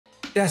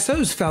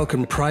Dassault's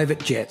Falcon private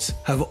jets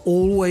have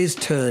always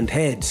turned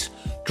heads,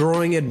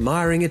 drawing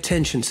admiring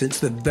attention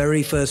since the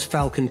very first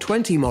Falcon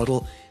 20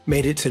 model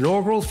made its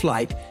inaugural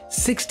flight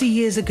 60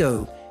 years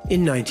ago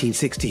in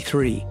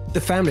 1963. The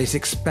family's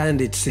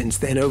expanded since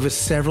then over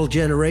several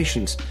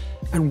generations,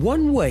 and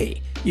one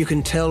way you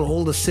can tell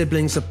all the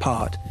siblings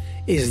apart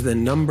is the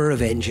number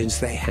of engines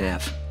they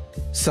have.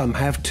 Some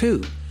have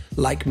two,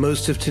 like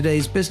most of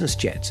today's business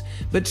jets,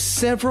 but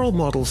several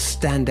models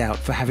stand out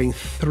for having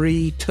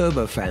 3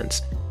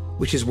 turbofans,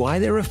 which is why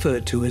they're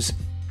referred to as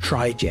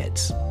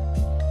Trijets.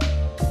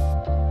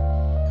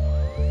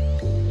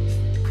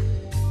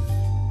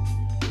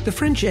 The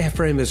French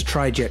airframers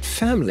Trijet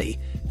family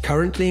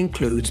currently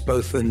includes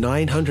both the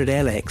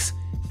 900LX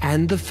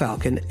and the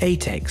Falcon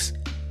 8X,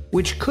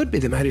 which could be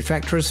the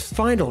manufacturer's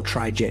final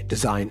Trijet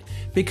design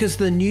because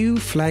the new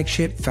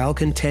flagship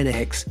Falcon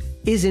 10X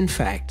is in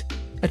fact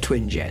a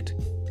twin-jet.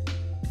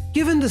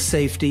 Given the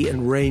safety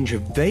and range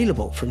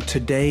available from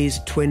today's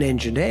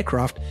twin-engined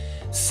aircraft,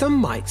 some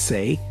might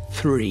say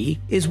 3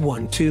 is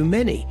one too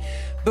many.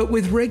 But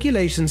with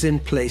regulations in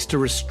place to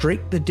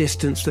restrict the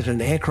distance that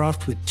an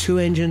aircraft with 2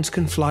 engines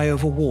can fly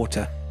over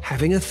water,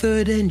 having a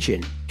third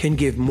engine can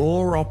give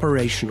more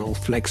operational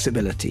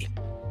flexibility.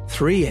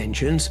 3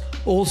 engines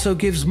also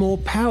gives more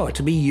power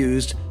to be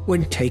used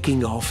when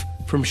taking off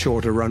from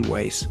shorter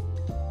runways.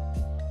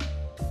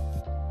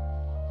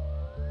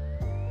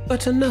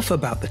 But enough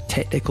about the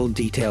technical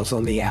details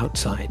on the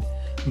outside.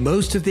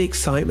 Most of the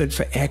excitement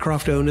for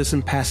aircraft owners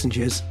and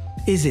passengers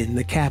is in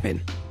the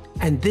cabin.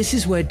 And this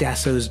is where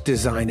Dassault's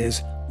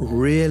designers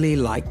really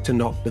like to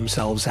knock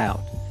themselves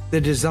out.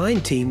 The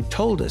design team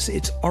told us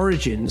its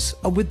origins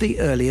are with the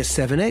earlier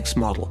 7X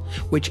model,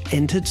 which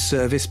entered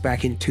service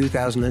back in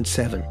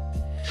 2007.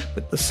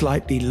 But the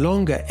slightly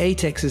longer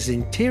 8X's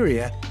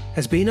interior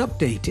has been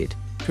updated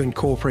to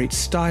incorporate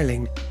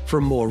styling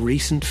from more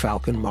recent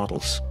Falcon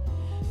models.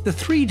 The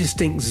 3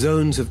 distinct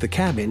zones of the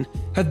cabin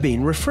have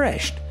been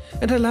refreshed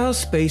and allow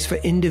space for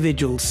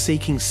individuals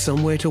seeking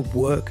somewhere to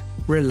work,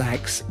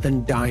 relax,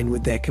 and dine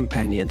with their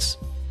companions.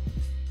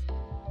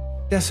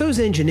 Dassault's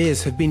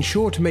engineers have been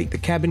sure to make the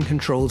cabin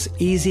controls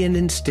easy and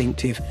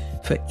instinctive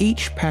for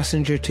each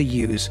passenger to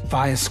use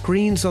via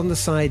screens on the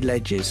side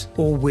ledges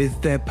or with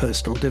their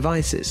personal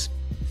devices.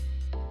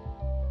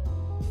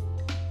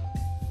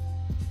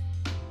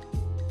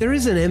 There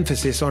is an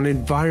emphasis on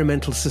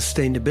environmental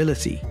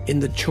sustainability in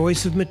the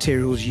choice of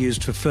materials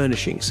used for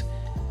furnishings,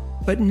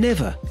 but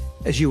never,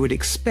 as you would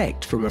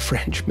expect from a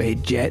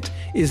French-made jet,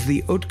 is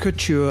the haute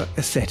couture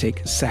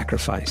aesthetic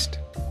sacrificed.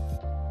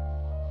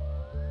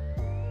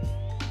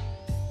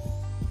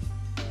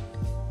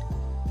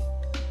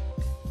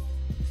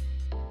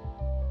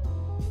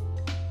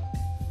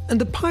 And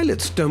the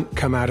pilots don't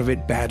come out of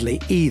it badly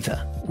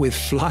either, with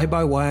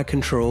fly-by-wire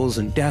controls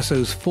and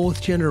Dassault's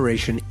 4th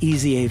generation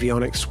Easy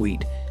Avionics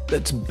suite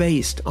that's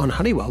based on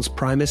Honeywell's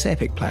Primus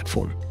Epic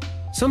platform.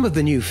 Some of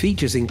the new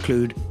features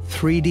include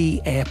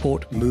 3D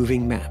airport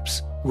moving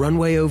maps,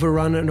 runway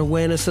overrun and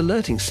awareness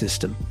alerting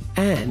system,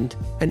 and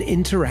an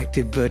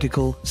interactive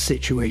vertical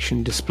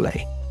situation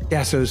display.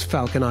 Dassault's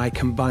Falcon Eye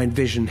combined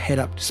vision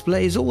head-up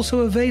display is also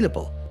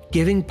available,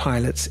 giving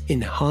pilots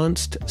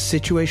enhanced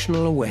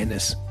situational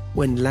awareness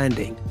when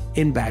landing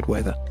in bad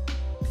weather.